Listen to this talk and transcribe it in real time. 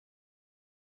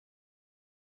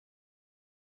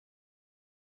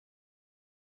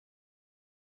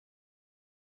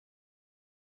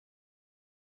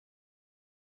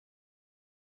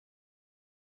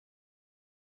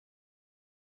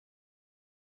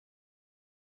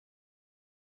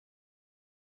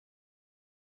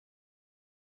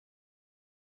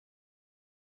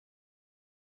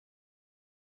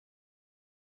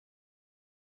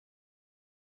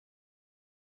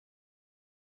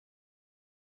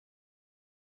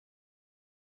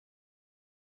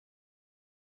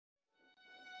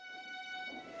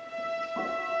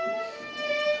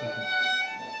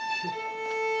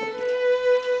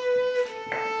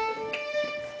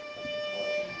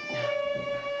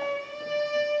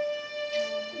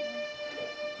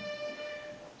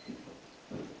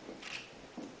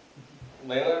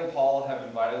Leila and Paul have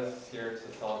invited us here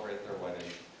to celebrate their wedding.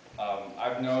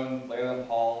 I've known Leila and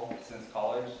Paul since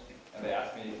college, and they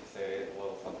asked me to say a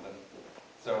little something.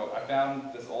 So I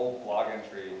found this old blog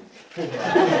entry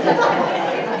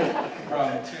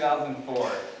from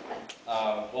 2004,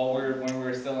 when we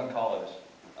were still in college.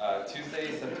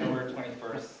 Tuesday, September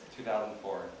 21st,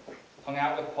 2004. Hung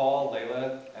out with Paul,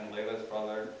 Leila, and Leila's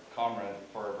brother, Comrade,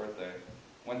 for her birthday.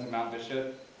 Went to Mount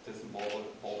Bishop, did some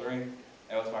bouldering,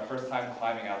 and it was my first time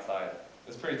climbing outside. It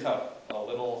was pretty tough, a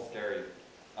little scary,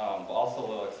 but also a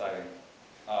little exciting.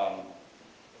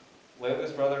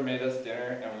 Leila's brother made us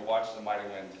dinner, and we watched The Mighty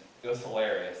Wind. It was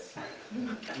hilarious.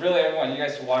 Really, everyone, you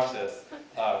guys should watch this.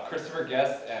 Christopher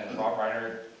Guest and Rob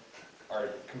Reiner are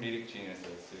comedic geniuses,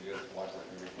 so you guys should watch that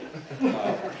movie.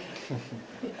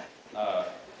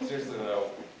 Seriously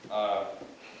though,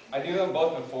 I knew them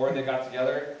both before they got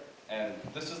together, and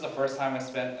this was the first time I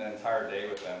spent an entire day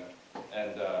with them.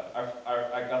 And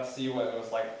I got to see what it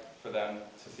was like for them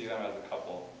to see them as a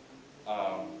couple.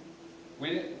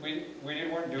 We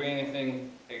weren't doing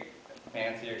anything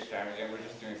fancy or extravagant. We were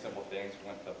just doing simple things. We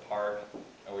went to the park,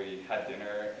 and we had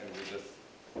dinner, and we just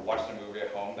watched a movie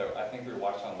at home that I think we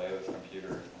watched on Leila's computer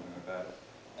or something like that.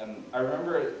 And I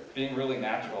remember it being really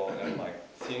natural, and like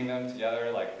seeing them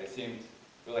together, like they seemed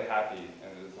really happy,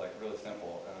 and it was like really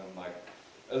simple. And then, like,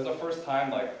 it was the first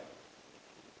time like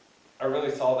I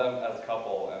really saw them as a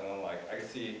couple, and then like I could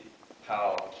see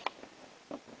how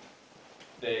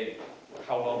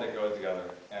well they go together.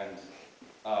 And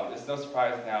it's no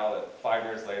surprise now that 5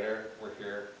 years later we're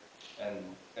here and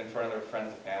in front of their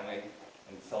friends and family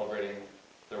and celebrating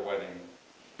their wedding.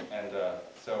 And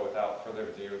so without further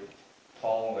ado,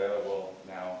 Paul and Leila will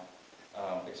now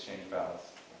exchange vows.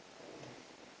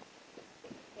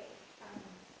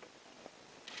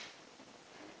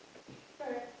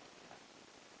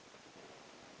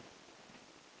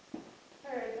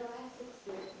 For the last 6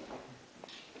 years,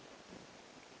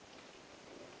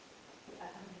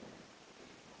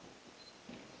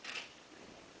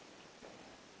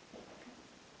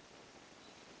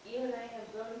 you and I have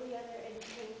grown together and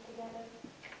changed together.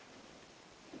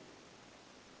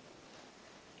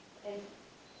 And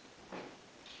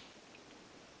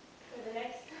for the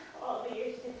next, all the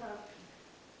years to come,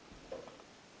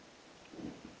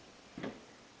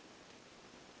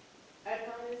 I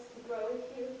promise to grow with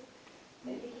you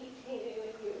and to keep changing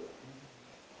with you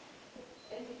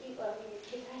and to keep loving you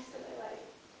for the rest of my life.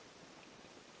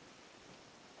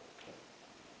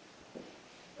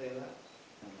 Leila,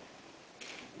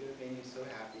 you have made me so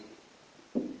happy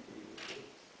to be with you.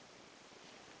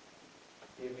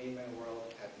 You have made my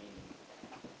world have meaning.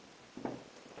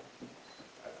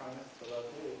 I promise to love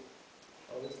you,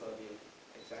 always love you,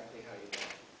 exactly how you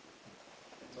are,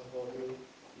 and to hold you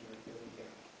in your feeling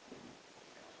care.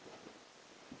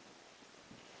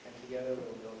 And together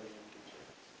we'll build a new future.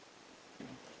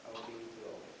 I will be with you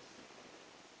always.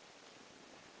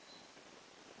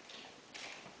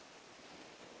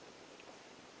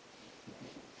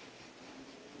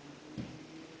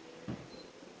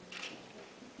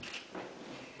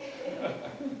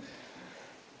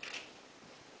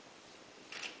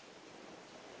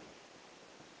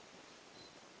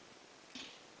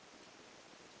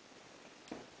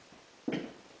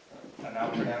 I now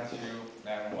pronounce you